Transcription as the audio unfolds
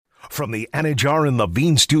From the Anajar and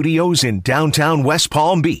Levine Studios in downtown West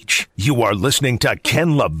Palm Beach, you are listening to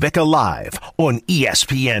Ken Lavicka Live on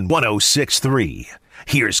ESPN 106.3.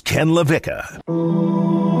 Here's Ken Lavicka.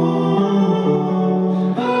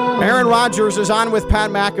 Aaron Rodgers is on with Pat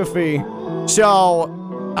McAfee. So,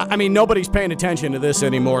 I mean, nobody's paying attention to this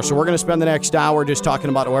anymore, so we're going to spend the next hour just talking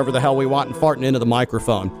about whoever the hell we want and farting into the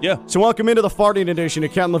microphone. Yeah. So welcome into the farting edition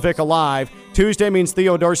of Ken Lavicka Live. Tuesday means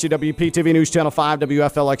Theo Dorsey, WPTV News Channel 5,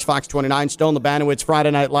 WFLX Fox 29, Stone Labanowitz,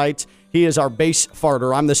 Friday Night Lights. He is our bass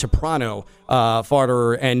farter. I'm the soprano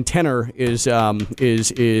farter, and tenor is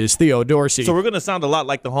Theo Dorsey. So we're going to sound a lot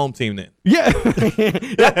like the home team then. Yeah.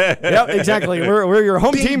 yep, exactly. We're your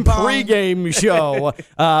home team pregame show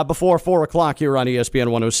before 4 o'clock here on ESPN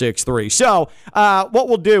 106.3. So what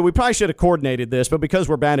we'll do, we probably should have coordinated this, but because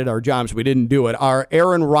we're bad at our jobs, we didn't do it. Our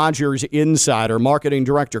Aaron Rodgers insider, marketing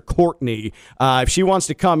director Courtney, if she wants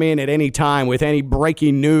to come in at any time with any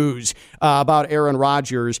breaking news about Aaron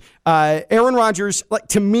Rodgers, like,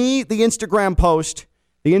 to me, the Instagram post,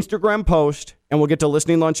 and we'll get to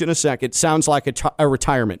listening lunch in a second, sounds like a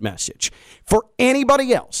retirement message. For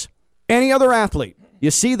anybody else, any other athlete, you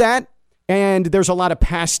see that, and there's a lot of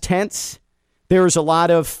past tense, there's a lot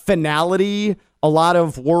of finality, a lot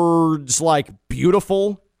of words like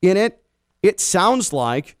beautiful in it. It sounds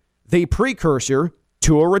like the precursor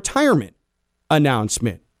to a retirement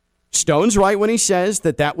announcement. Stone's right when he says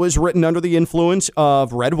that was written under the influence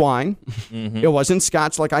of red wine. Mm-hmm. It wasn't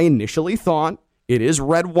scotch like I initially thought. It is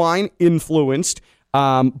red wine influenced.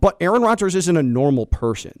 But Aaron Rodgers isn't a normal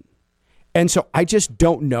person. And so I just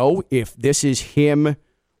don't know if this is him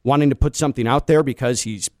wanting to put something out there because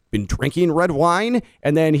he's been drinking red wine,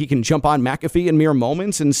 and then he can jump on McAfee in mere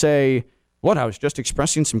moments and say, what, I was just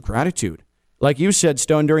expressing some gratitude. Like you said,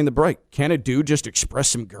 Stone, during the break, can a dude just express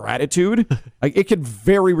some gratitude? Like, it could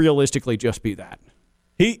very realistically just be that.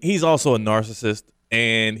 He's also a narcissist,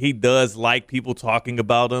 and he does like people talking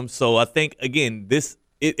about him. So I think, again,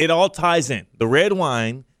 it all ties in. The red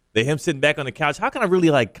wine, him sitting back on the couch. How can I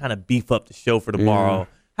really kind of beef up the show for tomorrow? Yeah.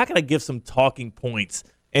 How can I give some talking points?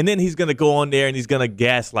 And then he's going to go on there and he's going to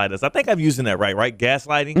gaslight us. I think I'm using that right?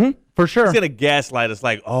 Gaslighting? Mm-hmm. For sure. He's going to gaslight us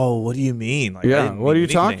like, oh, what do you mean? Like, yeah, what are you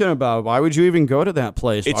talking about? Why would you even go to that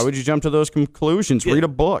place? Why would you jump to those conclusions? Read a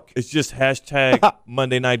book. It's just hashtag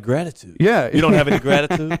Monday Night Gratitude. Yeah. You don't have any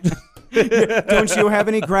gratitude? Don't you have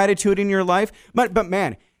any gratitude in your life? But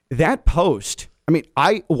man, that post, I mean,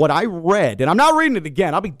 what I read, and I'm not reading it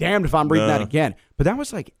again. I'll be damned if I'm reading that again. But that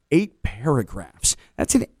was like 8 paragraphs.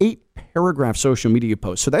 That's an 8-paragraph social media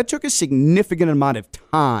post. So that took a significant amount of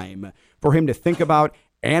time for him to think about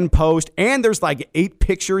and post. And there's like 8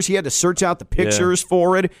 pictures. He had to search out the pictures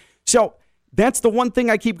for it. So that's the one thing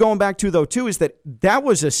I keep going back to, though, too, is that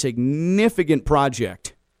was a significant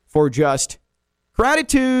project for just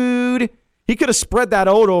gratitude. He could have spread that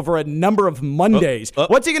out over a number of Mondays.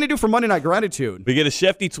 What's he going to do for Monday Night Gratitude? We get a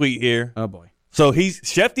Shefty tweet here. Oh, boy. So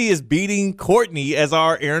Shefty is beating Courtney as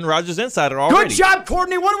our Aaron Rodgers insider already. Good job,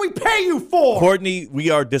 Courtney. What do we pay you for? Courtney, we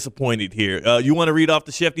are disappointed here. You want to read off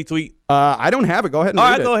the Shefty tweet? I don't have it. Go ahead and read it.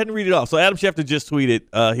 All right, go ahead and read it off. So Adam Schefter just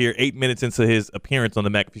tweeted here 8 minutes into his appearance on the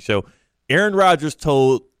McAfee Show. Aaron Rodgers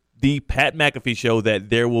told the Pat McAfee Show that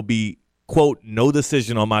there will be, quote, no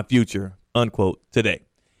decision on my future, unquote, today.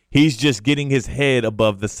 He's just getting his head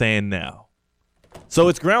above the sand now. So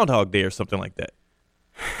it's Groundhog Day or something like that.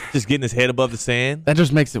 Just getting his head above the sand. That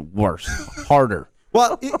just makes it worse, harder.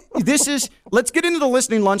 Well, let's get into the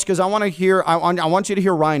listening lunch because I want you to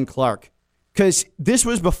hear Ryan Clark, because this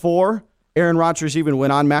was before Aaron Rodgers even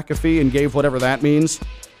went on McAfee and gave whatever that means.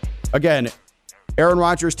 Again, Aaron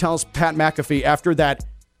Rodgers tells Pat McAfee after that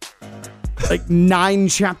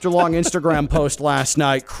 9-chapter-long Instagram post last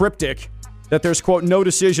night, cryptic, that there's, quote, no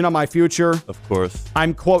decision on my future. Of course.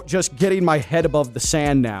 I'm, quote, just getting my head above the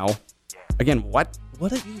sand now. Again, what?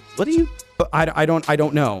 What are you? I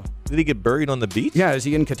don't know. Did he get buried on the beach? Yeah, is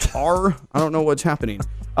he in Qatar? I don't know what's happening.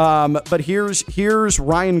 But here's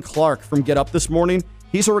Ryan Clark from Get Up this morning.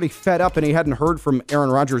 He's already fed up and he hadn't heard from Aaron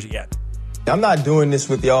Rodgers yet. I'm not doing this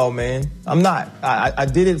with y'all, man. I'm not. I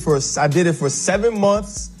did it for 7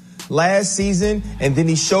 months last season, and then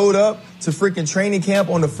he showed up to freaking training camp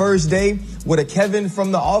on the first day with a Kevin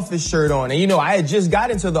from The Office shirt on. And, I had just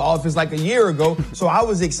got into The Office like a year ago, so I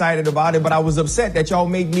was excited about it, but I was upset that y'all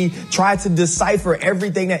made me try to decipher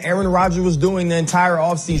everything that Aaron Rodgers was doing the entire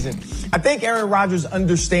offseason. I think Aaron Rodgers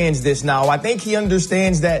understands this now. I think he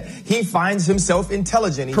understands that he finds himself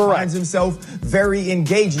intelligent. He finds himself very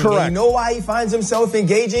engaging. Correct. And you know why he finds himself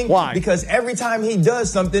engaging? Why? Because every time he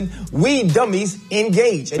does something, we dummies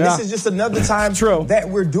engage. And this is just another time that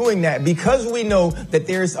we're doing that. because we know that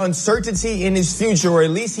there's uncertainty in his future, or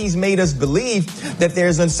at least he's made us believe that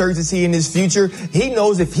there's uncertainty in his future, he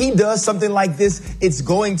knows if he does something like this, it's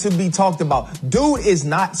going to be talked about. Dude is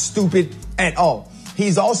not stupid at all.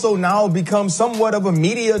 He's also now become somewhat of a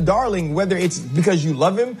media darling, whether it's because you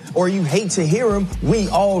love him or you hate to hear him. We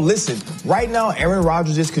all listen. Right now, Aaron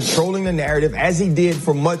Rodgers is controlling the narrative as he did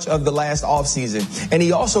for much of the last offseason. And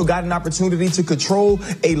he also got an opportunity to control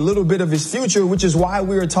a little bit of his future, which is why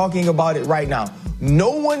we are talking about it right now.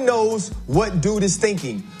 No one knows what dude is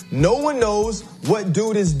thinking. No one knows what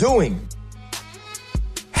dude is doing.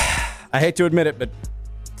 I hate to admit it, but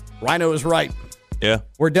Rhino is right. Yeah.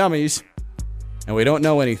 We're dummies. And we don't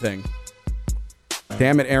know anything.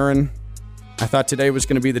 Damn it, Aaron. I thought today was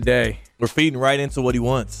going to be the day. We're feeding right into what he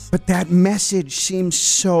wants. But that message seems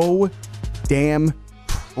so damn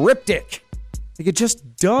cryptic. Like it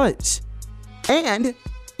just does. And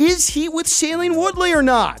is he with Shailene Woodley or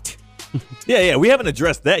not? Yeah. We haven't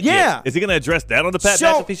addressed that Yeah. yet. Is he going to address that on the Pat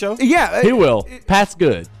McAfee Show? Yeah. He will. Pat's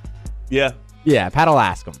good. Yeah. Yeah, Pat'll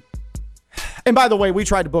ask him. And by the way, we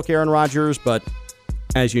tried to book Aaron Rodgers, but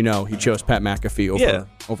as you know, he chose Pat McAfee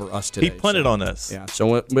over us today. He punted on us. Yeah,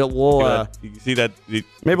 so we'll you see that?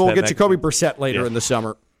 maybe we'll get Jacoby Brissett later in the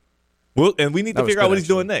summer. And we need to figure out what he's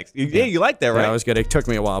doing next. Yeah, you like that, right? Yeah, that was good. It took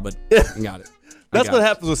me a while, but I got it. That's what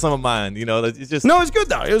happens with some of mine. You know, it's just no, it's good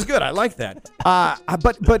though. It was good. I like that.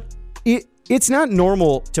 But it's not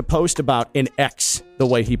normal to post about an ex the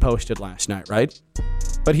way he posted last night, right?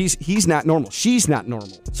 But he's not normal. She's not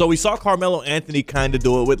normal. So we saw Carmelo Anthony kind of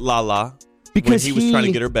do it with Lala because when he was trying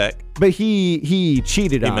to get her back. But he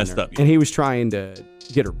cheated on messed her, up, and he was trying to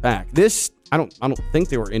get her back. This I don't think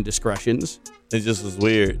they were indiscretions. It just was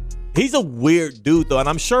weird. He's a weird dude though, and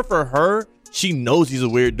I'm sure for her, she knows he's a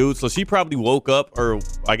weird dude, so she probably woke up, or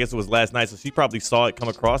I guess it was last night, so she probably saw it come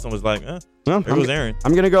across and was like, well, there goes Aaron.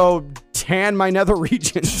 I'm going to go tan my nether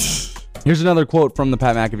regions. Here's another quote from the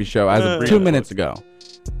Pat McAfee Show as of 2 minutes ago.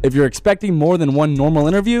 If you're expecting more than one normal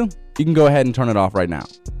interview, you can go ahead and turn it off right now.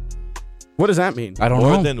 What does that mean? I don't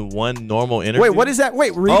know. More than one normal interview? Wait, what is that?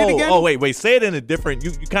 Wait, read it again? Oh, wait. Say it in a different,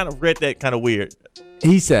 you kind of read that kind of weird.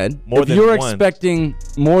 He said, More if than you're one. expecting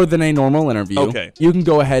more than a normal interview, Okay. you can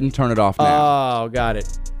go ahead and turn it off now. Oh, got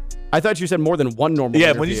it. I thought you said more than one normal Yeah,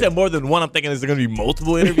 interview. when you said more than one, I'm thinking is there going to be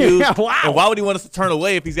multiple interviews? Yeah, wow. And why would he want us to turn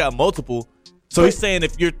away if he's got multiple? So he's saying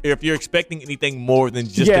if you're expecting anything more than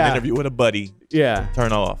just an interview with a buddy,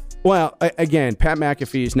 turn off. Well, again, Pat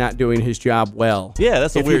McAfee is not doing his job well. Yeah,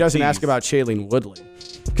 that's a if weird he doesn't tease. ask about Shailene Woodley.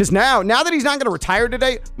 Because now that he's not going to retire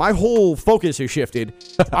today, my whole focus has shifted.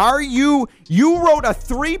 You wrote a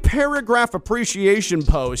 3-paragraph appreciation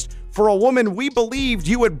post for a woman we believed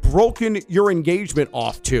you had broken your engagement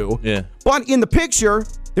off to. Yeah. But in the picture,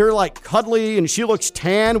 they're like cuddly and she looks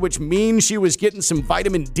tan, which means she was getting some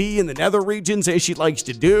vitamin D in the nether regions as she likes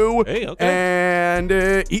to do. Hey, okay. And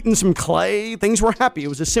eating some clay. Things were happy. It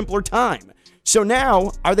was a simpler time. So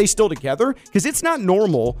now, are they still together? Because it's not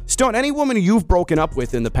normal. Stone, any woman you've broken up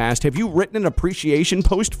with in the past, have you written an appreciation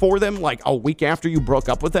post for them like a week after you broke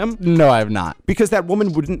up with them? No, I have not. Because that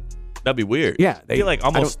woman wouldn't. That'd be weird. Yeah. I feel like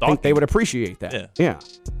almost I don't stalking. think they would appreciate that. Yeah.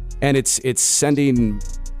 And it's sending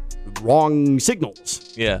wrong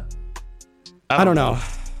signals. Yeah. I don't know.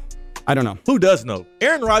 I don't know. Who does know?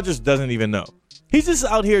 Aaron Rodgers doesn't even know. He's just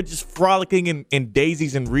out here just frolicking in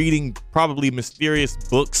daisies and reading probably mysterious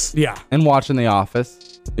books. Yeah. And watching The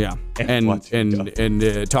Office. Yeah. And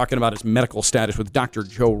Talking about his medical status with Dr.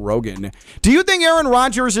 Joe Rogan. Do you think Aaron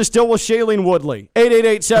Rodgers is still with Shailene Woodley?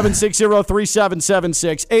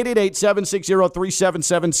 888-760-3776.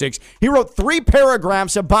 888-760-3776. He wrote 3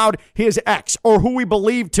 paragraphs about his ex, or who we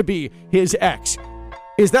believe to be his ex.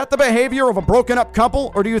 Is that the behavior of a broken up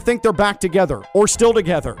couple, or do you think they're back together or still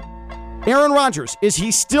together? Aaron Rodgers, is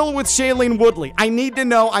he still with Shailene Woodley? I need to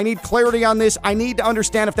know. I need clarity on this. I need to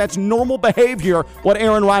understand if that's normal behavior, what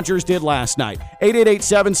Aaron Rodgers did last night.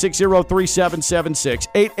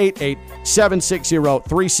 888-760-3776.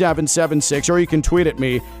 888-760-3776. Or you can tweet at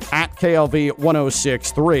me at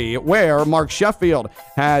KLV1063, where Mark Sheffield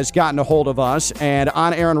has gotten a hold of us. And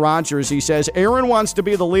on Aaron Rodgers, he says, Aaron wants to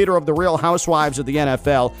be the leader of the Real Housewives of the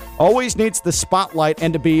NFL. Always needs the spotlight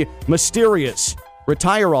and to be mysterious.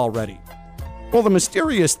 Retire already. Well, the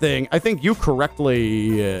mysterious thing, I think you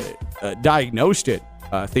correctly diagnosed it,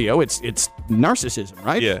 Theo. It's narcissism,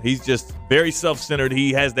 right? Yeah, he's just very self-centered.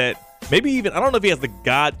 He has that, maybe even, I don't know if he has the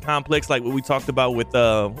God complex like what we talked about with,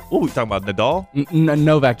 what were we talking about, Nadal?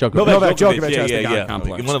 Novak Djokovic. Novak Djokovic has the God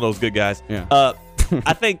complex. One of those good guys. Yeah.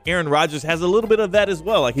 I think Aaron Rodgers has a little bit of that as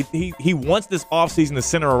well. Like he wants this offseason to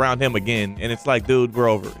center around him again, and it's like, dude, we're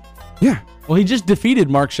over it. Yeah. Well, he just defeated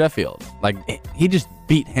Mark Sheffield. Like, he just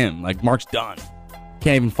beat him. Like, Mark's done.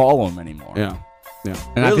 Can't even follow him anymore. Yeah.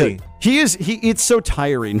 And Really? It's so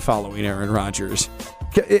tiring following Aaron Rodgers.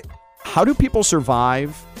 How do people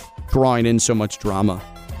survive drawing in so much drama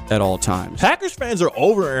at all times? Packers fans are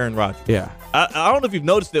over Aaron Rodgers. Yeah. I don't know if you've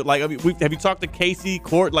noticed it. Like, I mean, have you talked to Casey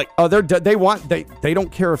Court? Like, they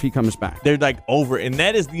don't care if he comes back. they're like over, and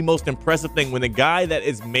that is the most impressive thing when the guy that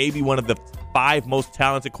is maybe one of the 5 most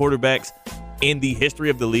talented quarterbacks in the history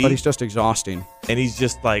of the league, But he's just exhausting. and he's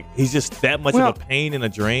just that much of a pain and a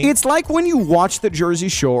drain. It's like when you watch the Jersey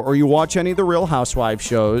Shore or you watch any of the Real Housewives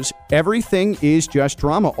shows, everything is just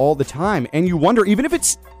drama all the time. And you wonder, even if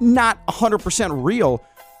it's not 100% real,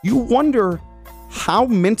 you wonder how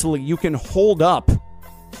mentally you can hold up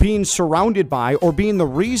being surrounded by or being the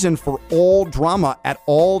reason for all drama at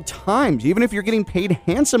all times, even if you're getting paid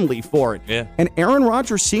handsomely for it. Yeah. And Aaron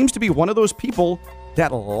Rodgers seems to be one of those people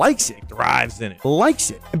that likes it. Thrives in it.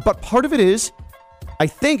 Likes it. But part of it is, I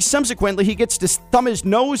think subsequently he gets to thumb his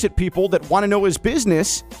nose at people that want to know his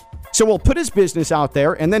business. So we'll put his business out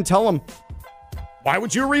there and then tell them, why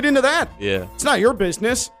would you read into that? Yeah. It's not your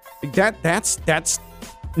business. That's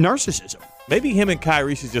narcissism. Maybe him and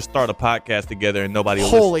Kyrie should just start a podcast together and nobody will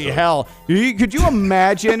Holy listen to it. hell. Could you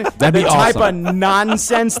imagine the be type awesome. of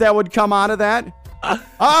nonsense that would come out of that?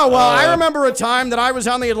 I remember a time that I was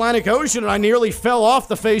on the Atlantic Ocean and I nearly fell off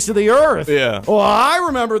the face of the earth. Yeah. Well, I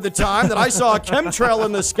remember the time that I saw a chemtrail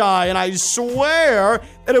in the sky and I swear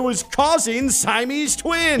that it was causing Siamese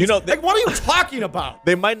twins. You know, like, what are you talking about?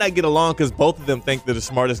 They might not get along because both of them think they're the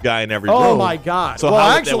smartest guy in every room. Oh, my God. So well, how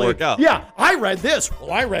would actually, that work out? Yeah, I read this.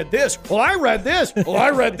 Well, I read this. Well, I read this. Well,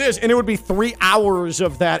 I read this. And it would be 3 hours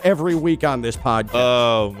of that every week on this podcast.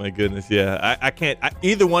 Oh, my goodness. Yeah. I can't.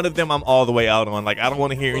 Either one of them I'm all the way out on. Like, I don't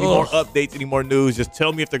want to hear any more updates, any more news. Just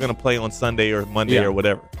tell me if they're going to play on Sunday or Monday or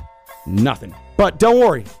whatever. Nothing. But don't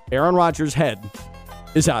worry. Aaron Rodgers' head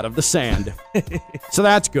is out of the sand. So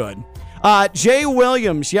that's good. Jay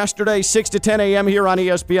Williams, yesterday, 6 to 10 a.m. here on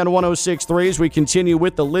ESPN 106.3 as we continue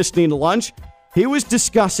with the listening lunch. He was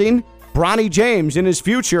discussing Bronny James in his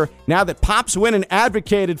future now that Pops went and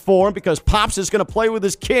advocated for him because Pops is going to play with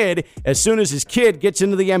his kid as soon as his kid gets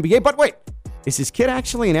into the NBA. But wait, is his kid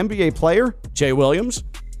actually an NBA player? Jay Williams?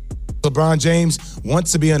 LeBron James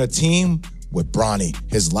wants to be on a team with Bronny,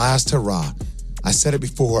 his last hurrah. I said it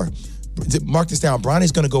before. Mark this down.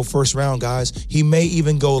 Bronny's going to go first round, guys. He may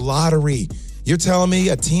even go lottery. You're telling me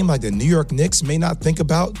a team like the New York Knicks may not think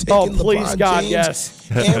about taking LeBron God, James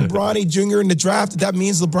yes. and Bronny Jr. in the draft? That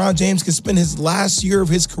means LeBron James can spend his last year of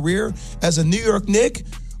his career as a New York Knick?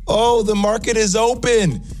 Oh, the market is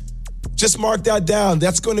open. Just mark that down.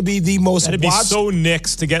 That's going to be the most That'd be so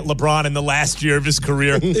Knicks to get LeBron in the last year of his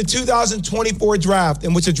career. The 2024 draft,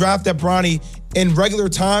 in which a draft that Bronny in regular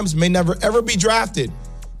times may never ever be drafted,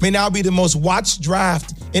 may now be the most watched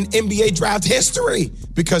draft in NBA draft history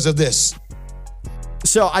because of this.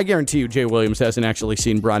 So I guarantee you Jay Williams hasn't actually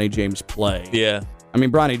seen Bronny James play. Yeah. I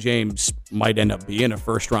mean, Bronny James might end up being a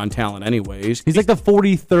first-round talent anyways. He's like the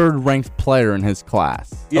 43rd ranked player in his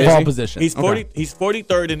class of all positions. He's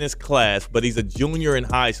 43rd in his class, but he's a junior in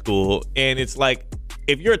high school. And it's like,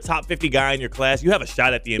 if you're a top 50 guy in your class, you have a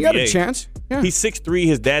shot at the NBA. You got a chance. Yeah. He's 6'3".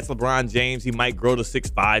 His dad's LeBron James. He might grow to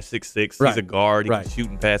 6'5", 6'6". Right. He's a guard. He can shoot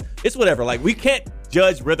and pass. It's whatever. Like, we can't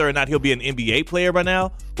judge whether or not he'll be an NBA player by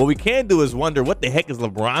now. What we can do is wonder what the heck is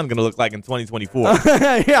LeBron going to look like in 2024.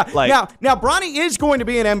 Yeah. Like, now, Bronny is going to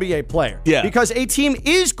be an NBA player. Yeah. Because a team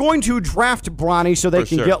is going to draft Bronny so they For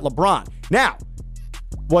can sure. get LeBron. Now,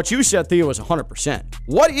 what you said, Theo, is 100%.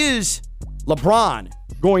 What is LeBron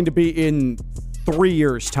going to be in 3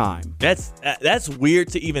 years' time? That's weird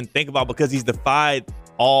to even think about because he's defied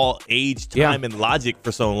all age, time, and logic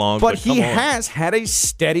for so long. But he come on. has had a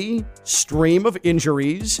steady stream of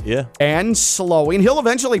injuries Yeah. and slowing. He'll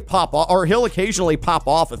eventually pop off, or he'll occasionally pop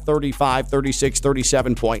off a 35, 36,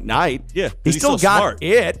 37-point night. Yeah, He's still so got smart.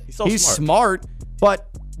 it. He's so smart. But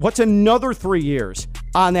what's another 3 years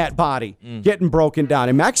on that body getting broken down?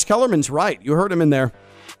 And Max Kellerman's right. You heard him in there.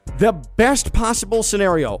 The best possible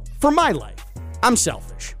scenario for my life, I'm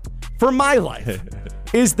selfish, for my life,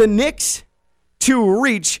 is the Knicks to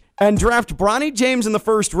reach and draft Bronny James in the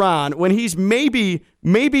first round when he's maybe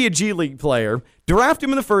a G League player, draft him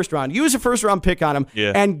in the first round, use a first-round pick on him,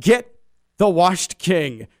 and get the washed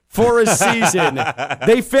king for a season.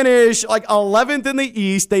 They finish like 11th in the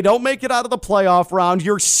East. They don't make it out of the playoff round.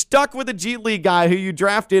 You're stuck with a G League guy who you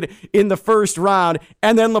drafted in the first round,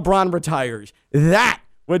 and then LeBron retires. That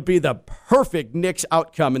would be the perfect Knicks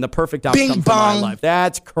outcome and the perfect outcome for my life.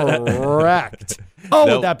 That's correct.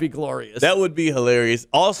 Would that be glorious? That would be hilarious.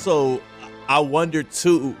 Also, I wonder,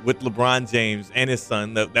 too, with LeBron James and his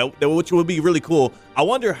son, which would be really cool, I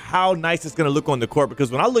wonder how nice it's going to look on the court,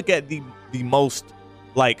 because when I look at the most,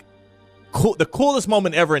 like, the coolest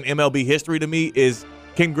moment ever in MLB history to me is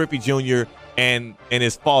Ken Griffey Jr. and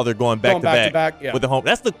his father going back to back with the home.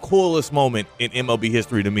 That's the coolest moment in MLB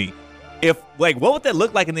history to me. What would that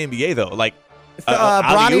look like in the NBA, though? Like,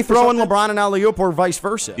 Bronny throwing LeBron and alley-oop or vice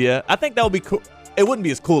versa. Yeah, I think that would be cool. It wouldn't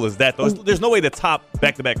be as cool as that, though. There's no way to top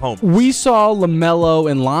back-to-back homers. We saw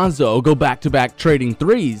LaMelo and Lonzo go back-to-back trading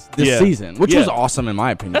threes this season, which was awesome in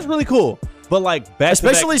my opinion. That's really cool. But, like, back-to-back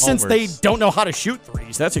especially since they homers. don't know how to shoot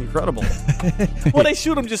threes. That's incredible. Well, they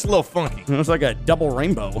shoot them just a little funky. It was like a double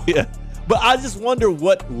rainbow. Yeah. But I just wonder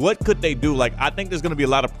what could they do? Like, I think there's going to be a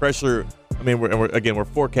lot of pressure. I mean, we're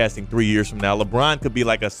forecasting 3 years from now. LeBron could be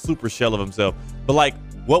like a super shell of himself. But, like,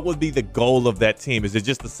 what would be the goal of that team? Is it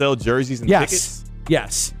just to sell jerseys and tickets?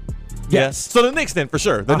 Yes. Yes. So the Knicks then, for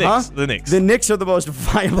sure. The Knicks. The Knicks are the most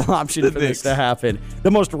viable option for this to happen.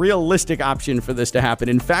 The most realistic option for this to happen.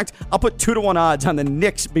 In fact, I'll put 2-1 odds on the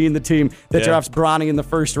Knicks being the team that drafts Bronny in the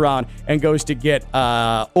first round and goes to get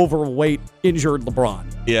overweight, injured LeBron.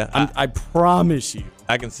 Yeah. I promise you.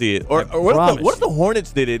 I can see it. Or what if the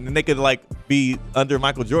Hornets did it and they could, like, be under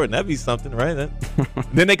Michael Jordan? That'd be something, right?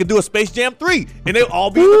 Then they could do a Space Jam 3 and they'll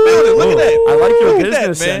all be in the building. Look at that. I like your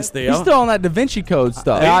business sense, Theo. He's still on that Da Vinci Code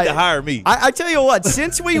stuff. They need to hire me. I tell you what,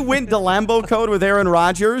 since we went to Lambeau Code with Aaron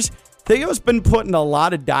Rodgers, Theo's been putting a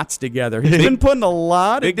lot of dots together. He's been putting a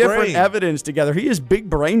lot of different evidence together. He is big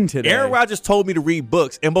brain today. Aaron Rodgers told me to read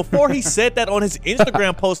books, and before he said that on his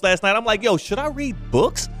Instagram post last night, I'm like, yo, should I read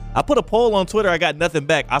books? I put a poll on Twitter. I got nothing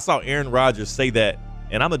back. I saw Aaron Rodgers say that,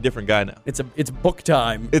 and I'm a different guy now. It's book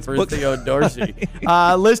time for book Theo Dorsey.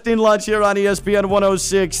 Listing lunch here on ESPN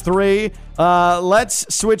 106.3.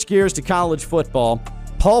 Let's switch gears to college football.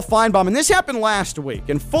 Paul Finebaum, and this happened last week,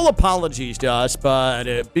 and full apologies to us,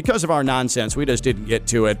 but because of our nonsense, we just didn't get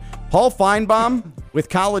to it. Paul Finebaum, with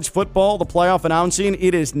college football, the playoff announcing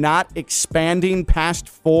it is not expanding past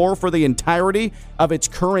 4 for the entirety of its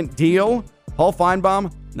current deal. Paul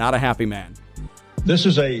Finebaum, not a happy man. This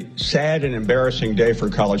is a sad and embarrassing day for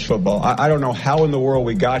college football. I don't know how in the world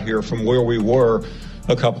we got here from where we were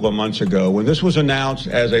a couple of months ago. When this was announced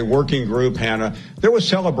as a working group, Hannah, there was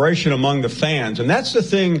celebration among the fans. And that's the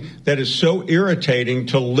thing that is so irritating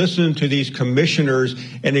to listen to these commissioners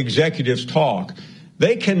and executives talk.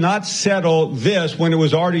 They cannot settle this when it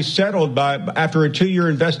was already settled after a 2-year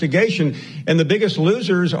investigation. And the biggest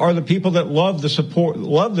losers are the people that love the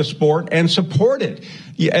sport and support it.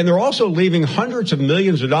 And they're also leaving hundreds of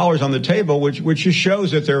millions of dollars on the table, which just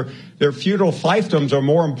shows that their feudal fiefdoms are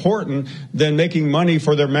more important than making money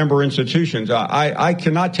for their member institutions. I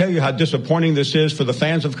cannot tell you how disappointing this is for the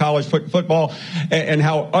fans of college football and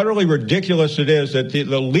how utterly ridiculous it is that the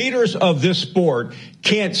leaders of this sport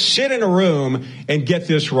can't sit in a room and get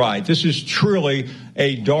this right. This is truly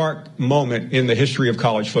a dark moment in the history of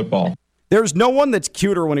college football. There's no one that's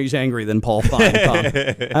cuter when he's angry than Paul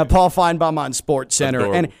Finebaum. Paul Finebaum on Sports Center.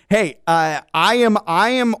 Adorable. And hey, I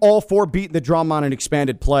am all for beating the drum on an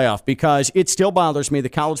expanded playoff because it still bothers me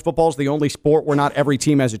that college football is the only sport where not every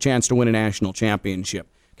team has a chance to win a national championship.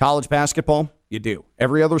 College basketball, you do.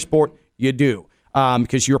 Every other sport, you do.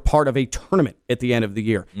 Because you're part of a tournament at the end of the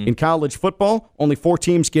year. In college football, only 4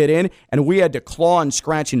 teams get in, and we had to claw and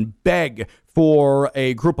scratch and beg for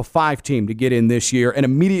a group of 5 team to get in this year. And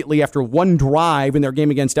immediately after one drive in their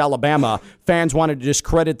game against Alabama, fans wanted to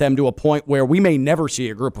discredit them to a point where we may never see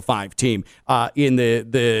a group of 5 team in the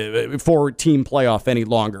 4-team playoff any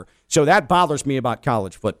longer. So that bothers me about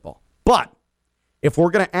college football. But if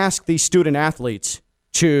we're going to ask these student athletes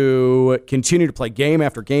to continue to play game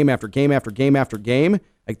after game after game after game after game,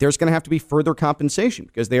 like there's going to have to be further compensation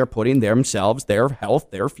because they are putting themselves, their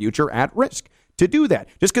health, their future at risk to do that.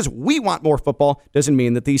 Just because we want more football doesn't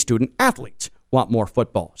mean that these student athletes want more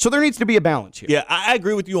football. So there needs to be a balance here. Yeah, I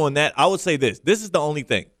agree with you on that. I would say this. This is the only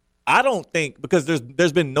thing. I don't think, because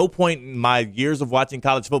there's been no point in my years of watching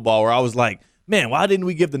college football where I was like, man, why didn't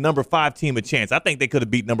we give the number 5 team a chance? I think they could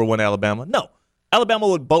have beat number 1 Alabama. No. Alabama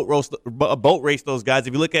would boat race those guys.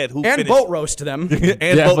 If you look at who and finished, boat roast them,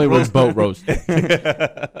 definitely was boat roast. Oh,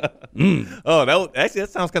 that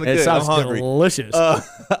sounds kind of good. It sounds I'm hungry. Delicious. I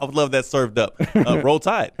would love that served up. Roll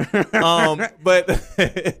Tide. But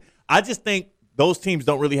I just think those teams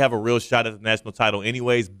don't really have a real shot at the national title,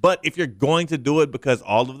 anyways. But if you're going to do it because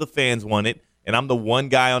all of the fans want it, and I'm the one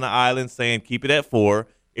guy on the island saying keep it at 4.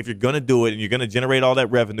 If you're going to do it and you're going to generate all that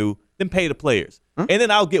revenue, then pay the players. And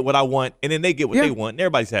then I'll get what I want, and then they get what they want, and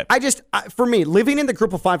everybody's happy. For me, living in the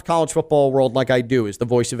group of 5 college football world like I do as the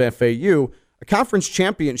voice of FAU, A conference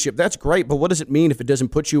championship, that's great, but what does it mean if it doesn't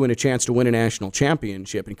put you in a chance to win a national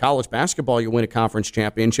championship? In college basketball, you win a conference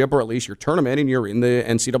championship, or at least your tournament, and you're in the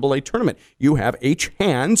NCAA tournament. You have a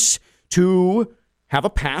chance to have a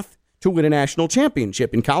path to win a national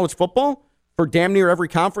championship. In college football, for damn near every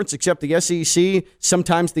conference except the SEC,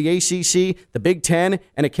 sometimes the ACC, the Big Ten,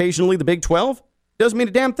 and occasionally the Big 12, doesn't mean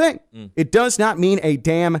a damn thing. It does not mean a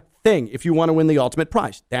damn thing if you want to win the ultimate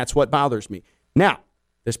prize. That's what bothers me. Now,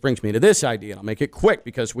 this brings me to this idea, and I'll make it quick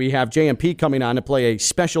because we have JMP coming on to play a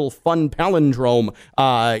special fun palindrome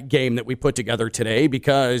game that we put together today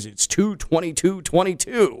because it's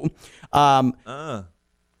 2-22-22.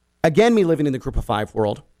 Again, me living in the Group of Five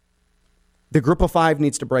world, the Group of Five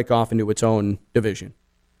needs to break off into its own division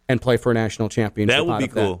and play for a national championship. That would be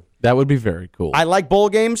cool. That would be very cool. I like bowl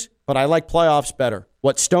games, but I like playoffs better.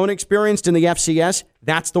 What Stone experienced in the FCS,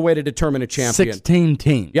 that's the way to determine a champion. 16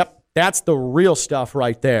 teams. Yep. That's the real stuff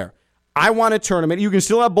right there. I want a tournament. You can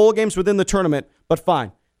still have bowl games within the tournament, but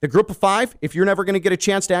fine. The Group of Five, if you're never going to get a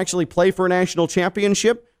chance to actually play for a national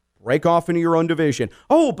championship, break off into your own division.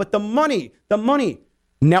 Oh, but the money.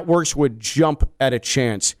 Networks would jump at a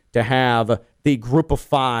chance to have the Group of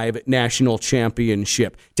Five national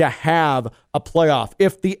championship, to have a playoff.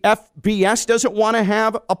 If the FBS doesn't want to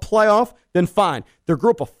have a playoff, then fine. The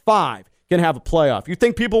Group of Five can have a playoff. You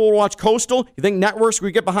think people will watch Coastal? You think networks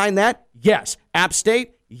will get behind that? Yes. App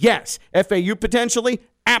State? Yes. FAU potentially?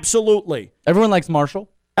 Absolutely. Everyone likes Marshall?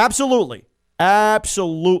 Absolutely.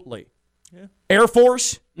 Absolutely. Yeah. Air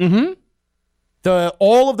Force? Mm-hmm.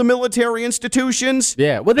 All of the military institutions?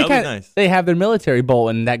 Yeah. Well, they have their military bowl,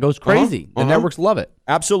 and that goes crazy. The networks love it.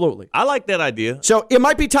 Absolutely. I like that idea. So it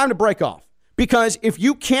might be time to break off. Because if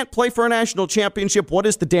you can't play for a national championship, what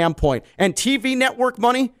is the damn point? And TV network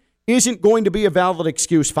money isn't going to be a valid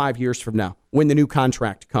excuse 5 years from now when the new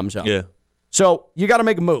contract comes up. Yeah. So you got to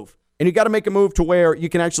make a move, and you got to make a move to where you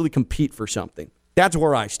can actually compete for something. That's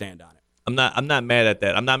where I stand on it. I'm not mad at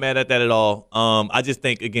that. I'm not mad at that at all. I just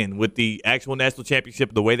think, again, with the actual national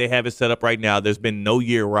championship, the way they have it set up right now, there's been no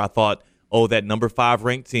year where I thought, oh, that number 5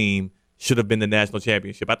 ranked team should have been the national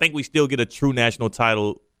championship. I think we still get a true national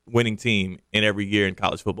title winning team in every year in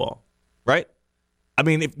college football, right? I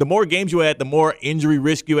mean, if the more games you add, the more injury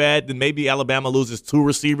risk you add, then maybe Alabama loses 2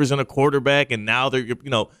 receivers and a quarterback, and now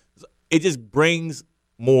it just brings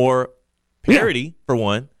more parity for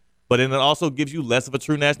one, but then it also gives you less of a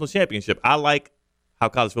true national championship. I like how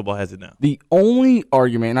college football has it now. The only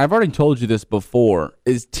argument, and I've already told you this before,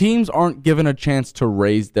 is teams aren't given a chance to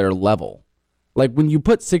raise their level. Like when you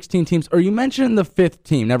put 16 teams, or you mentioned the 5th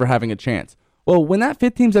team never having a chance. Well, when that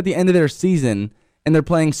 5th team's at the end of their season and they're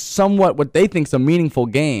playing somewhat what they think is a meaningful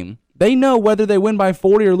game, they know whether they win by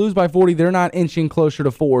 40 or lose by 40, they're not inching closer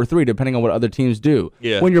to 4 or 3, depending on what other teams do.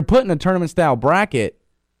 Yeah. When you're put in a tournament-style bracket,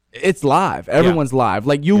 it's live. Everyone's live.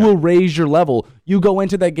 Like, you will raise your level. You go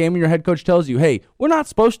into that game and your head coach tells you, hey, we're not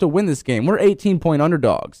supposed to win this game. We're 18-point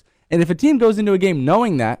underdogs. And if a team goes into a game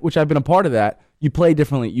knowing that, which I've been a part of that, you play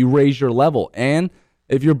differently. You raise your level. And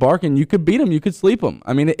if you're barking, you could beat them. You could sleep them.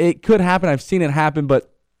 I mean, it could happen. I've seen it happen,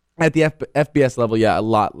 but at the FBS level, yeah, a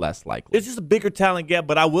lot less likely. It's just a bigger talent gap,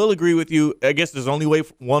 but I will agree with you. I guess there's only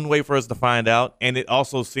one way for us to find out, and it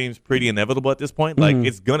also seems pretty inevitable at this point. Like,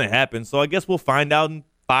 it's going to happen. So I guess we'll find out in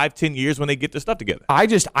 5-10 years when they get their stuff together. I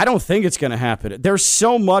don't think it's going to happen. There's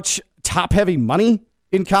so much top-heavy money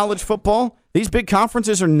in college football. These big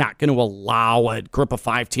conferences are not going to allow a Group of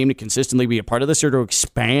 5 team to consistently be a part of this or to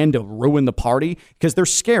expand, to ruin the party, because they're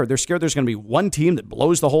scared. They're scared there's going to be one team that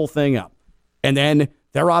blows the whole thing up. And then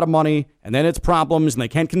they're out of money, and then it's problems, and they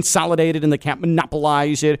can't consolidate it, and they can't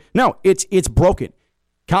monopolize it. No, it's broken.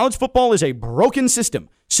 College football is a broken system.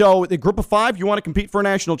 So the Group of 5, you want to compete for a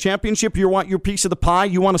national championship, you want your piece of the pie,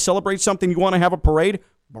 you want to celebrate something, you want to have a parade,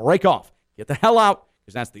 break off. Get the hell out,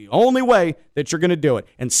 because that's the only way that you're going to do it.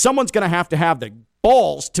 And someone's going to have the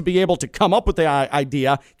balls to be able to come up with the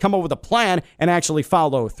idea, come up with a plan, and actually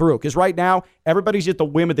follow through. Because right now, everybody's at the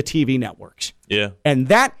whim of the TV networks. Yeah. And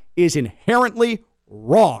that is inherently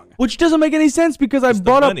wrong. Which doesn't make any sense, because I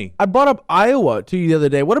brought up Iowa to you the other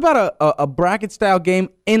day. What about a bracket-style game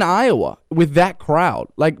in Iowa with that crowd?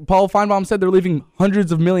 Like Paul Finebaum said, they're leaving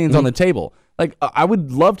hundreds of millions on the table. Like, I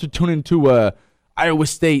would love to tune into a Iowa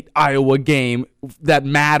State-Iowa game that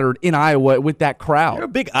mattered in Iowa with that crowd. You're a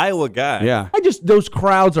big Iowa guy. Yeah. Those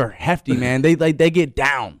crowds are hefty, man. They get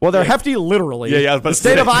down. Well, they're hefty literally. Yeah, the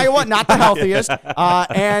state of Iowa, not the healthiest.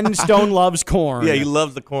 And Stone loves corn. Yeah, he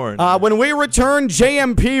loves the corn. When we return,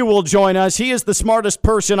 JMP will join us. He is the smartest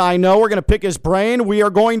person I know. We're going to pick his brain. We are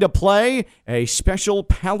going to play a special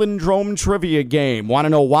palindrome trivia game. Want to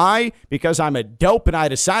know why? Because I'm a dope and I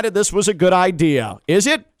decided this was a good idea. Is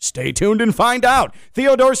it? Stay tuned and find out.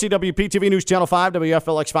 Theo Dorsey, WPTV News Channel 5,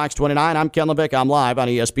 WFLX Fox 29. I'm Ken Lavicka. I'm live on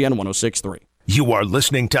ESPN 106.3. You are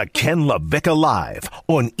listening to Ken Lavicka Live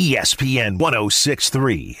on ESPN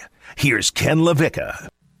 106.3. Here's Ken Lavicka.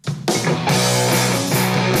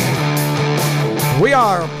 We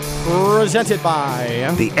are presented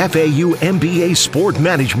by the FAU MBA Sport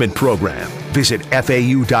Management Program. Visit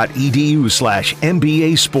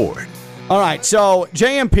fau.edu/MBA Sport. All right, so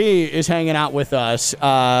JMP is hanging out with us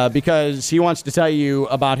because he wants to tell you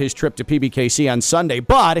about his trip to PBKC on Sunday.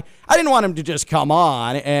 But I didn't want him to just come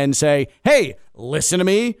on and say, hey, listen to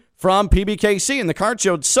me from PBKC, and the card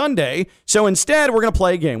showed Sunday. So instead, we're going to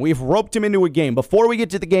play a game. We've roped him into a game. Before we get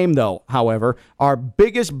to the game, though, however, our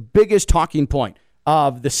biggest talking point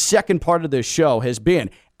of the second part of this show has been,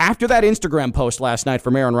 after that Instagram post last night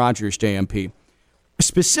from Aaron Rodgers, JMP,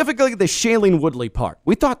 specifically the Shailene Woodley part,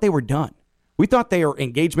 we thought they were done. We thought their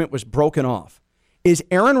engagement was broken off. Is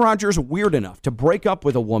Aaron Rodgers weird enough to break up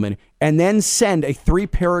with a woman and then send a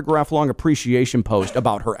 3-paragraph-long appreciation post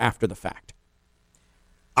about her after the fact?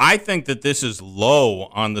 I think that this is low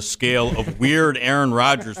on the scale of weird Aaron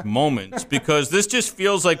Rodgers moments, because this just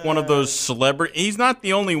feels like one of those celebrity. He's not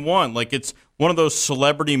the only one. Like, it's one of those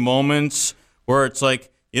celebrity moments where it's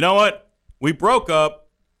like, you know what? We broke up.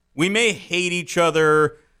 We may hate each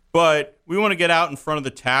other, but we want to get out in front of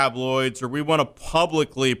the tabloids, or we want to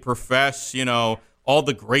publicly profess, all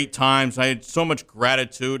the great times. I had so much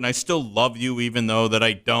gratitude, and I still love you even though that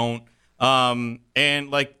I don't.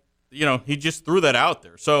 He just threw that out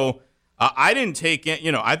there. So I didn't take it.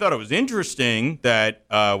 I thought it was interesting that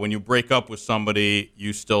when you break up with somebody,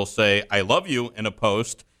 you still say, I love you in a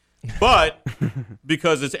post. But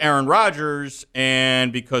because it's Aaron Rodgers,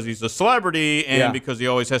 and because he's a celebrity, and because he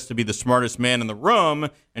always has to be the smartest man in the room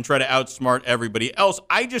and try to outsmart everybody else,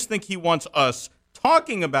 I just think he wants us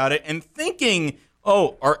talking about it and thinking,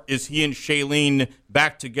 is he and Shailene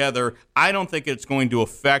back together? I don't think it's going to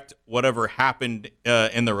affect whatever happened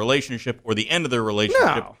in the relationship or the end of their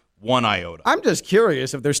relationship one iota. I'm just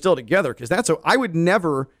curious if they're still together, because I would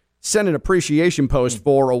never send an appreciation post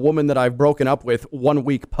for a woman that I've broken up with 1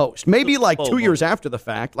 week post. Maybe like 2 years after the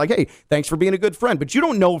fact, like, hey, thanks for being a good friend. But you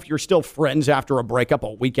don't know if you're still friends after a breakup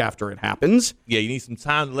a week after it happens. Yeah, you need some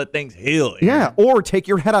time to let things heal. Aaron. Yeah, or take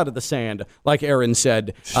your head out of the sand, like Aaron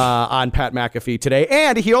said on Pat McAfee today.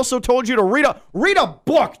 And he also told you to read a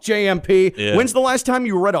book, JMP. Yeah. When's the last time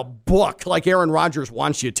you read a book like Aaron Rodgers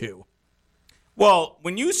wants you to? Well,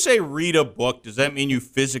 when you say read a book, does that mean you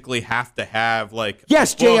physically have to have, like,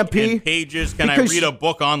 yes, a book JMP and pages? Can I read a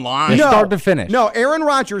book online? No, start to finish. No, Aaron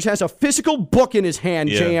Rodgers has a physical book in his hand,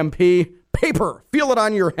 JMP. Paper. Feel it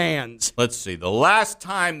on your hands. Let's see. The last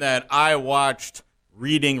time that I watched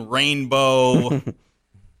Reading Rainbow,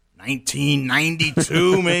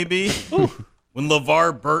 1992 maybe, when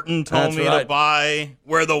LeVar Burton told me to buy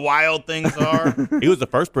Where the Wild Things Are. He was the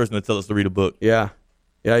first person to tell us to read a book. Yeah.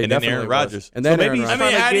 Yeah, and then Aaron Rodgers. And then so maybe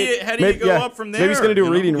how do you go up from there? Maybe he's going to do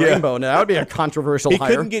Reading Rainbow. Now, that would be a controversial hire.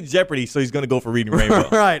 He couldn't get Jeopardy, so he's going to go for Reading Rainbow.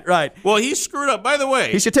 Right. Well, he screwed up. By the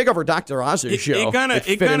way, he should take over Dr. Oz's show. It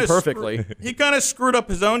fit in perfectly. He kind of screwed up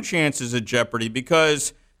his own chances at Jeopardy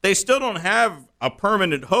because they still don't have a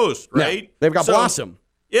permanent host, right? Yeah, they've got Blossom.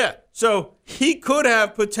 Yeah, so he could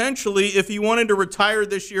have potentially, if he wanted to retire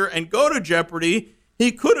this year and go to Jeopardy,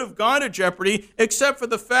 he could have gone to Jeopardy, except for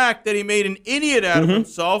the fact that he made an idiot out of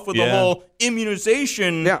himself with the whole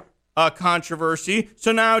immunization controversy.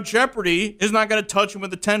 So now Jeopardy is not going to touch him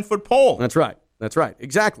with a 10-foot pole. That's right.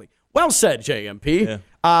 Exactly. Well said, JMP. Yeah.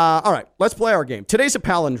 All right, let's play our game. Today's a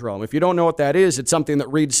palindrome. If you don't know what that is, it's something that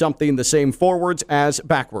reads something the same forwards as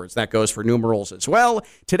backwards. That goes for numerals as well.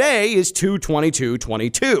 Today is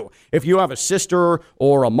 2/22/22. If you have a sister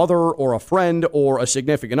or a mother or a friend or a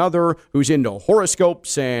significant other who's into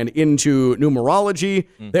horoscopes and into numerology,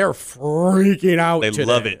 they're freaking out today. They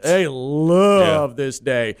love it. They love this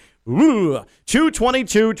day.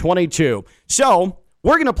 2/22/22. So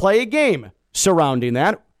we're going to play a game surrounding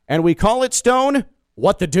that, and we call it, Stone,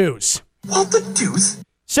 What the Deuce. What the deuce?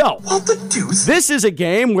 So, What the deuce? This is a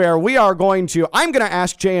game where I'm going to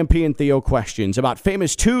ask JMP and Theo questions about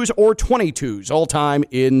famous 2s or 22s all time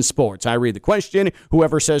in sports. I read the question.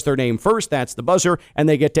 Whoever says their name first, that's the buzzer, and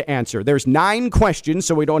they get to answer. There's 9 questions,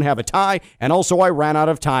 so we don't have a tie, and also I ran out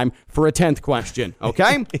of time for a 10th question,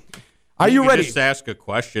 okay? Are you ready? Just ask a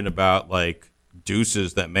question about, like,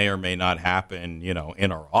 deuces that may or may not happen,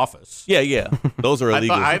 in our office. Yeah. Those are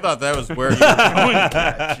illegal. I thought that was where you were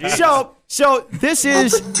going. So this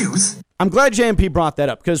is... What the deuce? I'm glad JMP brought that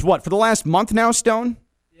up, because for the last month now, Stone?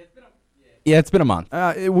 Yeah, it's been a month.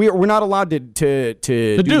 We're not allowed to do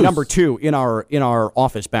deuce. number 2 in our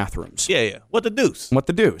office bathrooms. Yeah. What the deuce? What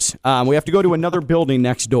the deuce? We have to go to another building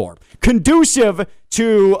next door, conducive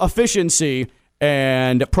to efficiency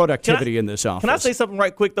and productivity in this office. Can I say something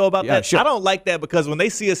right quick, though, about that? Sure. I don't like that because when they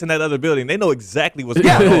see us in that other building, they know exactly what's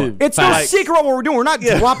going on. It's no secret what we're doing. We're not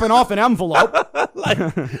dropping off an envelope.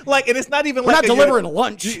 and it's not even We're like not delivering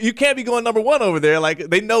lunch. You can't be going number 1 over there. Like,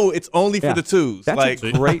 they know it's only for the twos. That's like,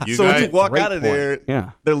 a great So when you walk great out of there, point.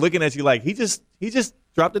 they're looking at you like, he just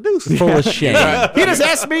dropped a deuce. Full of shame. He just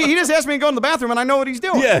asked me to go in the bathroom, and I know what he's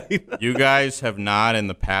doing. Yeah. You guys have not, in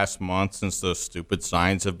the past month since those stupid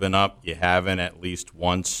signs have been up, you haven't at least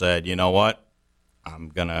once said, you know what? I'm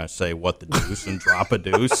going to say what the deuce and drop a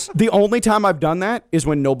deuce. The only time I've done that is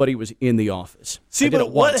when nobody was in the office. See, I did but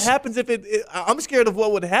it what once. happens if I'm scared of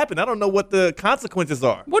what would happen. I don't know what the consequences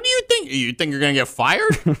are. What do you think? You think you're going to get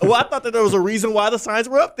fired? Well, I thought that there was a reason why the signs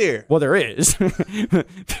were up there. Well, there is. There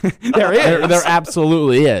is. There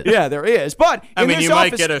absolutely is. Yeah, there is. But I in mean, this you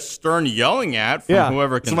might office, get a stern yelling at from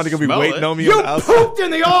whoever can Somebody gonna be smell waiting it. on me you on the outside. pooped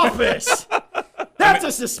in the office. That's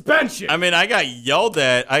a suspension. I mean, I got yelled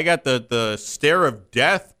at. I got the stare of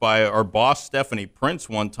death by our boss, Stephanie Prince,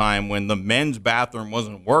 one time when the men's bathroom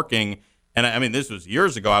wasn't working. And I mean, this was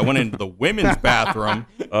years ago. I went into the women's bathroom,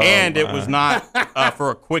 and it was not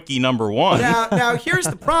for a quickie number 1. Now, here's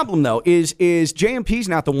the problem, though, is JMP's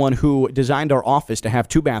not the one who designed our office to have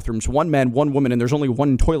 2 bathrooms, 1 man, 1 woman, and there's only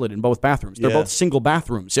 1 toilet in both bathrooms. They're both single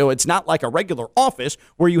bathrooms. So it's not like a regular office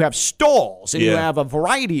where you have stalls and you have a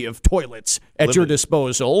variety of toilets at your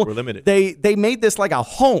disposal. We're limited. They made this like a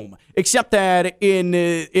home, except that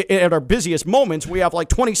at our busiest moments, we have like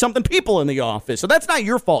 20-something people in the office. So that's not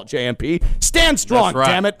your fault, JMP. Stand strong, That's right.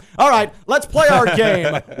 damn it. All right, let's play our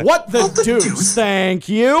game. What the deuce? Thank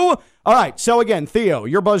you. All right, so again, Theo,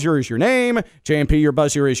 your buzzer is your name. JMP, your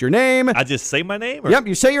buzzer is your name. I just say my name? Or? Yep,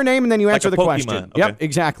 you say your name and then you Like answer a the Pokemon. question. Okay. Yep,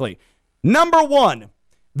 exactly. Number 1,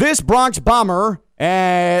 this Bronx Bomber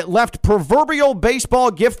left proverbial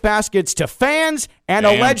baseball gift baskets to fans and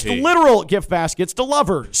JMP. alleged literal gift baskets to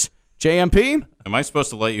lovers. JMP? Am I supposed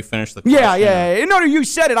to let you finish the question? Yeah. No, you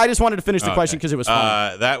said it. I just wanted to finish the question because it was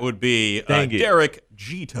funny. That would be Dang it. Derek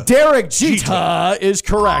Jeter. Derek Jeter is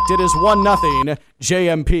correct. It is 1-0.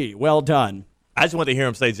 JMP. Well done. I just wanted to hear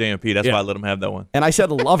him say JMP. That's why I let him have that one. And I said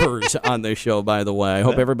lovers on this show, by the way. I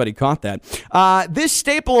hope everybody caught that. This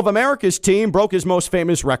staple of America's team broke his most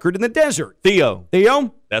famous record in the desert. Theo.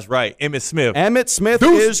 That's right. Emmitt Smith. Emmitt Smith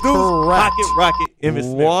is correct. Rocket. Emmitt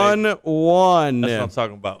Smith. 1-1. That's what I'm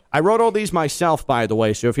talking about. I wrote all these myself, by the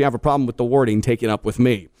way, so if you have a problem with the wording, take it up with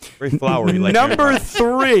me. Very flowery. Like Number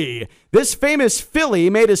 3. This famous Philly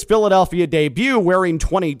made his Philadelphia debut wearing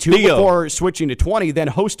 22 Theo. before switching to 20, then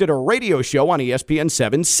hosted a radio show on ESPN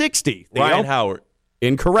 760. Theo? Ryan Howard.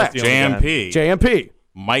 Incorrect. That's the only JMP. JMP.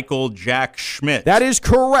 Michael Jack Schmidt. That is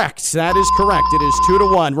correct. It is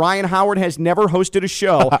 2-1. Ryan Howard has never hosted a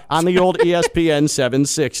show on the old ESPN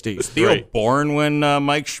 760. Was Theo born when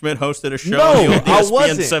Mike Schmidt hosted a show No, on the old I ESPN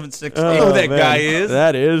wasn't. 760? I know who that guy is.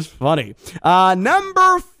 That is funny.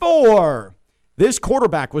 Number 4. This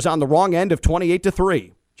quarterback was on the wrong end of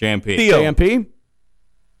 28-3. JMP. Theo. JMP.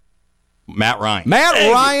 Matt Ryan. Matt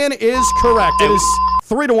Ryan is correct. It is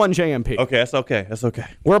 3-1 JMP. Okay, that's okay.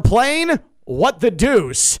 We're playing What the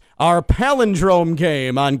Deuce, our palindrome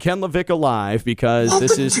game on Ken Lavicka Live, because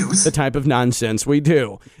this is the type of nonsense we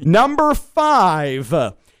do. Number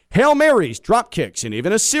 5. Hail Marys, drop kicks, and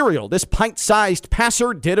even a cereal. This pint-sized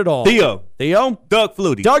passer did it all. Theo. Doug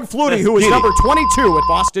Flutie. Doug Flutie, Let's who was get number it. 22 at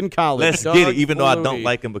Boston College. Let's Doug get it, even though I Flutie. don't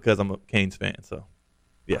like him because I'm a Canes fan. So,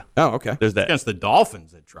 yeah. Oh, okay. There's that. Against the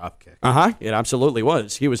Dolphins at drop kick. It absolutely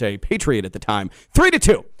was. He was a Patriot at the time.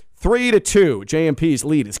 3-2. 3-2. JMP's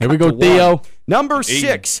lead is Here we cut go, to 1. Theo. Number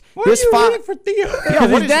 6. Why are you rooting for Theo? Yeah,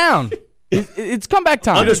 what He's is down. It's comeback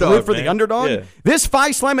time. You just Underdog, root for the man. underdog? Yeah. This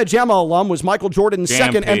Phi Slamma Jamma alum was Michael Jordan's JMP.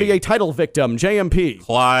 second NBA title victim, JMP.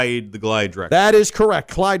 Clyde the Glide Drexler. That is correct.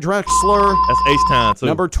 Clyde Drexler, That's H-Town, too.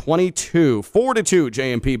 number 22. 4-2.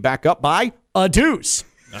 JMP back up by a deuce.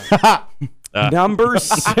 Number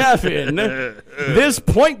 7. This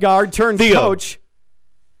point guard turned Theo. coach.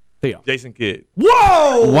 Theo. Jason Kidd.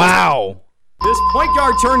 Whoa! Wow. This point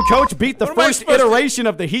guard turned coach beat the What am I first supposed to- iteration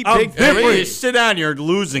of the Heat I'm Big different. Three. Sit down, you're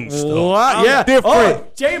losing still. What? Yeah. different. Oh,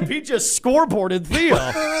 JMP just scoreboarded Theo.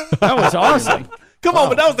 That was awesome. Come on,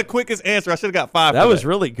 but that was the quickest answer. I should have got 5 That for was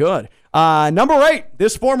really good. Number 8.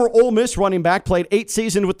 This former Ole Miss running back played 8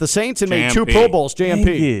 seasons with the Saints and made 2 JMP. Pro Bowls. Dang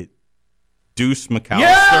JMP. it. Deuce McAllister.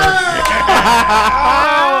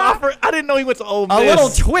 I I didn't know he went to Ole Miss. A little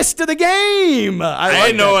twist to the game. I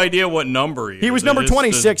had no idea what number he is. He was number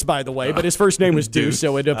 26, by the way, but his first name was Deuce,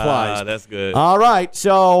 so it applies. That's good. All right,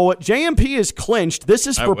 so JMP is clinched. This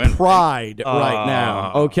is for pride right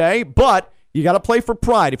now, okay? But you got to play for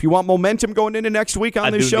pride if you want momentum going into next week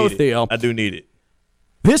on this show, Theo. I do need it.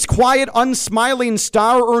 This quiet, unsmiling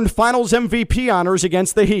star earned Finals MVP honors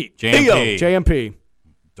against the Heat. JMP.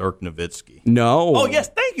 Dirk Nowitzki. No. Oh, yes,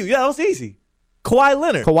 thank you. Yeah, that was easy. Kawhi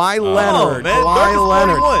Leonard. Kawhi Leonard. Man. Kawhi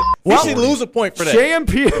Leonard. He should lose a point for that.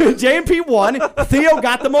 JMP won. Theo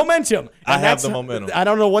got the momentum. I have the momentum. I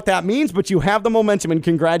don't know what that means, but you have the momentum, and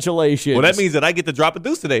congratulations. Well, that means that I get to drop a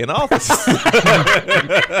deuce today in the office.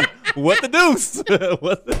 What the deuce?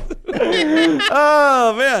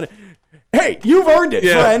 Oh, man. Hey, you've earned it,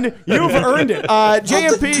 friend. You've earned it.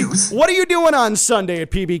 JMP, what are you doing on Sunday at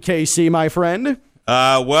PBKC, my friend?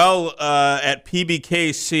 At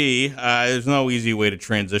PBKC, there's no easy way to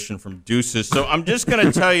transition from deuces. So I'm just going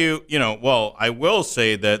to tell you, I will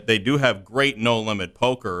say that they do have great no-limit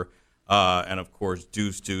poker. And, of course,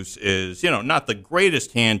 deuce is, not the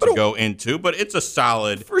greatest hand to go into, but it's a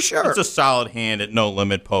solid. For sure. It's a solid hand at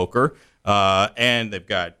no-limit poker. And they've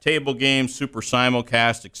got table games, super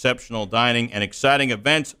simulcast, exceptional dining, and exciting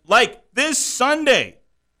events like this Sunday.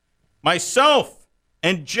 Myself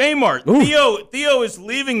and J-Mart. Theo is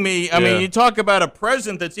leaving me. I mean, you talk about a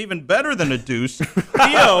present that's even better than a deuce.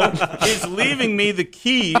 Theo is leaving me the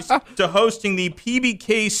keys to hosting the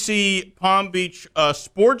PBKC Palm Beach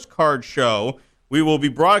Sports Card Show. We will be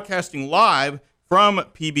broadcasting live from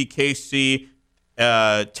PBKC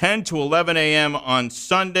 10 to 11 a.m. on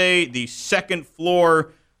Sunday, the second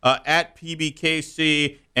floor at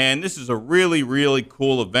PBKC. And this is a really, really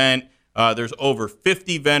cool event. There's over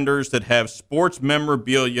 50 vendors that have sports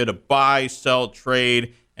memorabilia to buy, sell,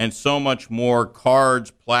 trade, and so much more.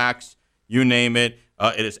 Cards, plaques, you name it.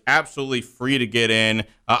 It is absolutely free to get in.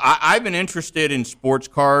 I've been interested in sports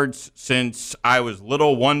cards since I was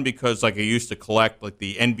little. One, because I used to collect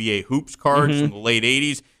the NBA hoops cards in the late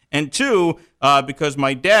 80s. And two, because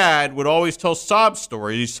my dad would always tell sob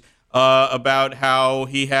stories about how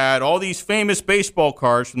he had all these famous baseball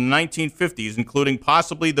cards from the 1950s, including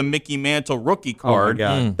possibly the Mickey Mantle rookie card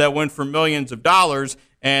that went for millions of dollars,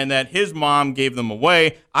 and that his mom gave them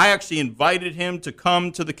away. I actually invited him to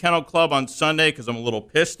come to the Kennel Club on Sunday because I'm a little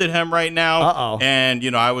pissed at him right now. And,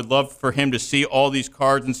 I would love for him to see all these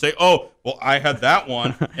cards and say, oh, well, I had that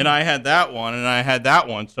one, and I had that one, and I had that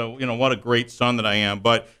one. So, what a great son that I am.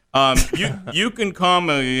 But you can come.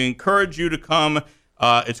 I encourage you to come.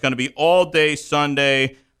 It's going to be all day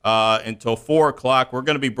Sunday until 4 o'clock. We're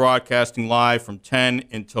going to be broadcasting live from 10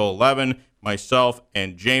 until 11. Myself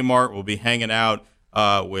and J-Mart will be hanging out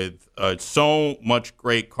with so much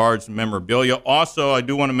great cards and memorabilia. Also, I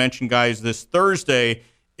do want to mention, guys, this Thursday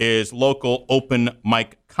is local open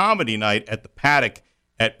mic comedy night at the Paddock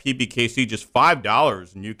at PBKC, just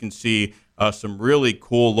 $5, and you can see some really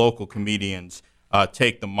cool local comedians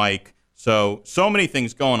take the mic. So many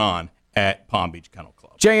things going on at Palm Beach Kennel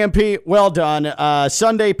Club. JMP, well done.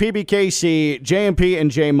 Sunday, PBKC, JMP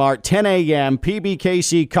and J-Mart, 10 a.m.,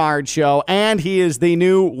 PBKC Card Show, and he is the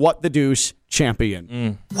new What the Deuce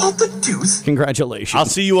champion. What the deuce? Congratulations. I'll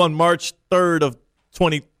see you on March 3rd of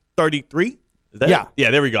 2033. Is that it?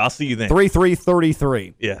 Yeah, there we go. I'll see you then.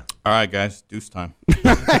 3-3-33. Yeah. All right, guys. Deuce time.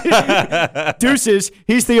 Deuces.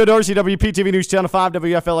 He's Theo Dorsey, WPTV News Channel 5,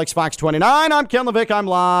 WFLX Fox 29. I'm Ken Lavicka. I'm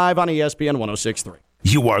live on ESPN 106.3.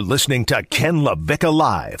 You are listening to Ken Lavicka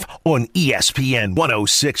Live on ESPN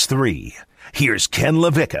 106.3. Here's Ken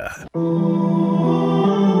Lavicka.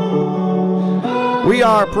 We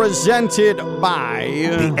are presented by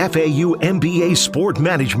the FAU MBA Sport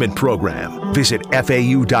Management Program. Visit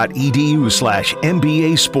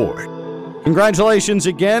fau.edu/MBA Sport. Congratulations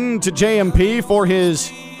again to JMP for his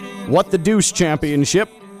What the Deuce championship.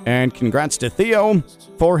 And congrats to Theo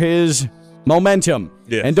for his momentum.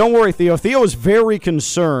 Yes. And don't worry, Theo. Theo was very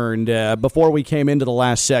concerned before we came into the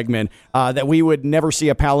last segment that we would never see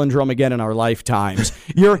a palindrome again in our lifetimes.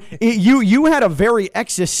 You had a very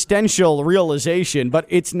existential realization, but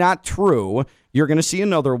it's not true. You're going to see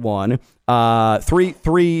another one.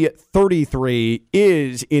 3333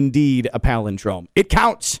 is indeed a palindrome. It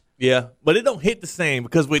counts. Yeah, but it don't hit the same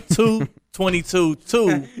because with 222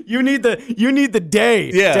 you need the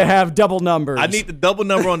day to have double numbers. I need the double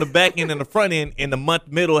number on the back end and the front end, and the month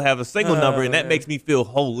middle have a single number, and that makes me feel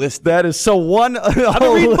holistic. That is so one. I've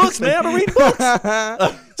been reading books, man. I've been reading books.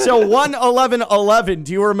 So 1/11/11.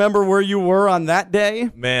 Do you remember where you were on that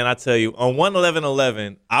day? Man, I tell you, on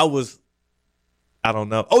 1/11/11, I don't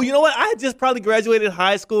know. Oh, you know what? I had just probably graduated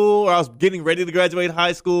high school, or I was getting ready to graduate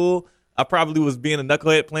high school. I probably was being a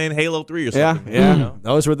knucklehead playing Halo 3 or something. Yeah. You know?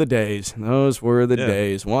 Those were the days. Those were the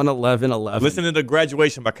days. 1-11-11. Listening to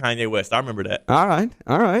Graduation by Kanye West. I remember that. All right.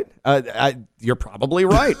 You're probably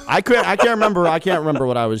right. I can't remember. I can't remember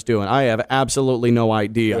what I was doing. I have absolutely no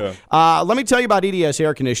idea. Let me tell you about EDS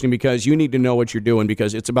air conditioning because you need to know what you're doing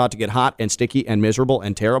because it's about to get hot and sticky and miserable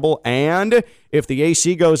and terrible. And if the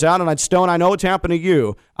AC goes out, and Stone, I know it's happened to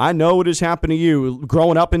you. I know it has happened to you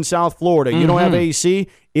growing up in South Florida. You don't have AC.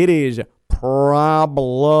 It is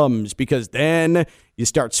problems because then you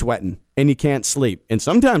start sweating and you can't sleep. And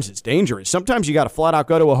sometimes it's dangerous. Sometimes you got to flat out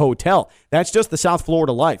go to a hotel. That's just the South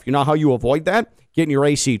Florida life. You know how you avoid that? Getting your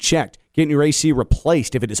AC checked, getting your AC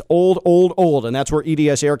replaced if it is old, and that's where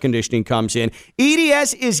EDS air conditioning comes in.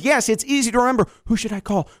 EDS is, yes, it's easy to remember. Who should I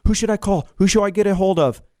call? Who should I get a hold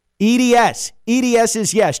of? EDS. EDS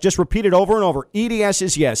is yes. Just repeat it over and over. EDS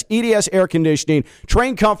is yes. EDS air conditioning.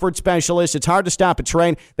 Trane comfort specialists. It's hard to stop at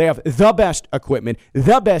Trane. They have the best equipment,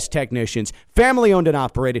 the best technicians, family owned and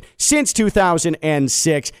operated since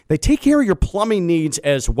 2006. They take care of your plumbing needs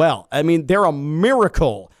as well. I mean, they're a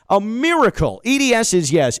miracle. A miracle. EDS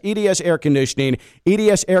is yes. EDS air conditioning.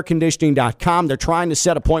 EDSairconditioning.com. They're trying to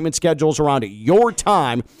set appointment schedules around your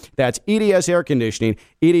time. That's EDS air conditioning.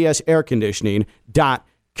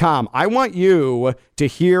 EDSairconditioning.com. I want you to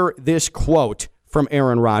hear this quote from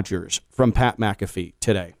Aaron Rodgers from Pat McAfee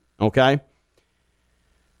today, okay?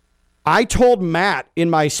 I told Matt in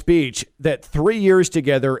my speech that 3 years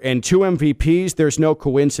together and 2 MVPs, there's no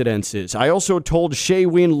coincidences. I also told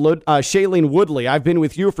Shailene Woodley, I've been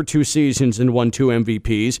with you for 2 seasons and won 2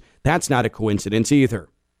 MVPs. That's not a coincidence either.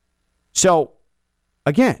 So,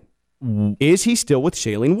 again, is he still with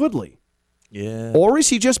Shailene Woodley? Yeah. Or is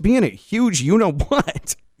he just being a huge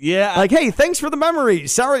you-know-what? Yeah. Like, hey, thanks for the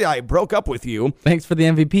memories. Sorry I broke up with you. Thanks for the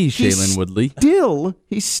MVP, Shailene Woodley.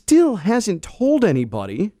 He still hasn't told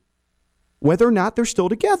anybody whether or not they're still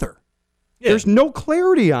together. Yeah. There's no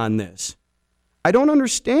clarity on this. I don't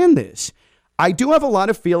understand this. I do have a lot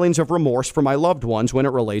of feelings of remorse for my loved ones when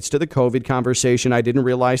it relates to the COVID conversation. I didn't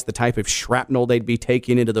realize the type of shrapnel they'd be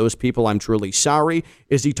taking into those people. I'm truly sorry.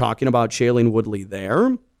 Is he talking about Shailene Woodley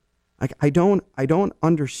there? I don't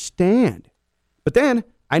understand. But then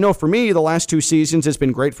I know for me, the last 2 seasons has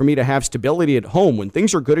been great for me to have stability at home. When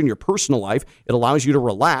things are good in your personal life, it allows you to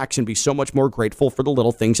relax and be so much more grateful for the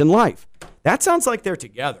little things in life. That sounds like they're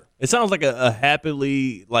together. It sounds like a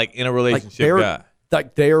happily in a relationship guy.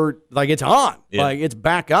 They're it's on. Yeah. Like it's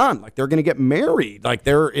back on. Like they're going to get married. Like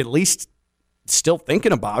they're at least still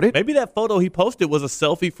thinking about it. Maybe that photo he posted was a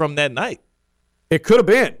selfie from that night. It could have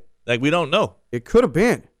been. Like we don't know. It could have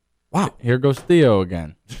been. Wow. Here goes Theo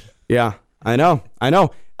again. Yeah, I know.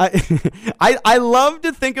 I love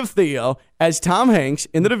to think of Theo as Tom Hanks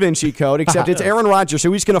in the Da Vinci Code, except it's Aaron Rodgers,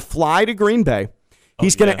 so he's going to fly to Green Bay.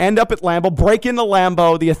 He's going to end up at Lambeau, break into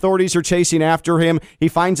Lambeau. The authorities are chasing after him. He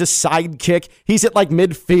finds a sidekick. He's at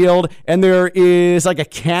midfield, and there is a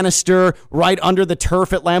canister right under the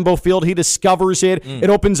turf at Lambeau Field. He discovers it. It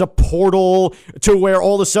opens a portal to where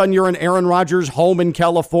all of a sudden you're in Aaron Rodgers' home in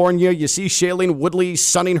California. You see Shailene Woodley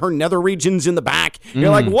sunning her nether regions in the back. You're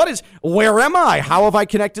like, where am I? How have I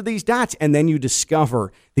connected these dots? And then you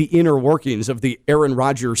discover the inner workings of the Aaron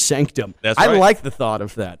Rodgers sanctum. That's right. I like the thought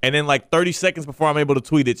of that. And then 30 seconds before I'm able to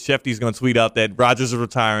tweet it, Shefty's going to tweet out that Rodgers is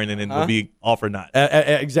retiring and it'll be all for naught.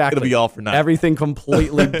 Exactly. It'll be all for naught. Everything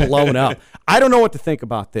completely blown up. I don't know what to think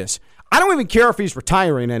about this. I don't even care if he's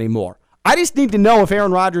retiring anymore. I just need to know if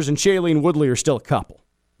Aaron Rodgers and Shailene Woodley are still a couple.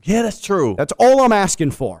 Yeah, that's true. That's all I'm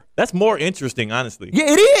asking for. That's more interesting, honestly. Yeah,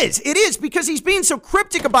 it is. It is because he's being so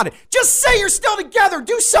cryptic about it. Just say you're still together.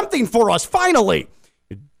 Do something for us, finally.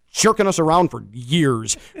 Jerking us around for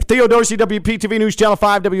years. Theo Dorsey, WPTV News Channel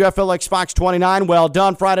 5, WFLX Fox 29. Well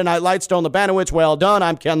done. Friday Night Lights, Stone Labanowitz. Well done.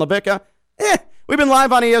 I'm Ken Lavicka. We've been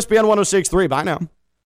live on ESPN 106.3. Bye now.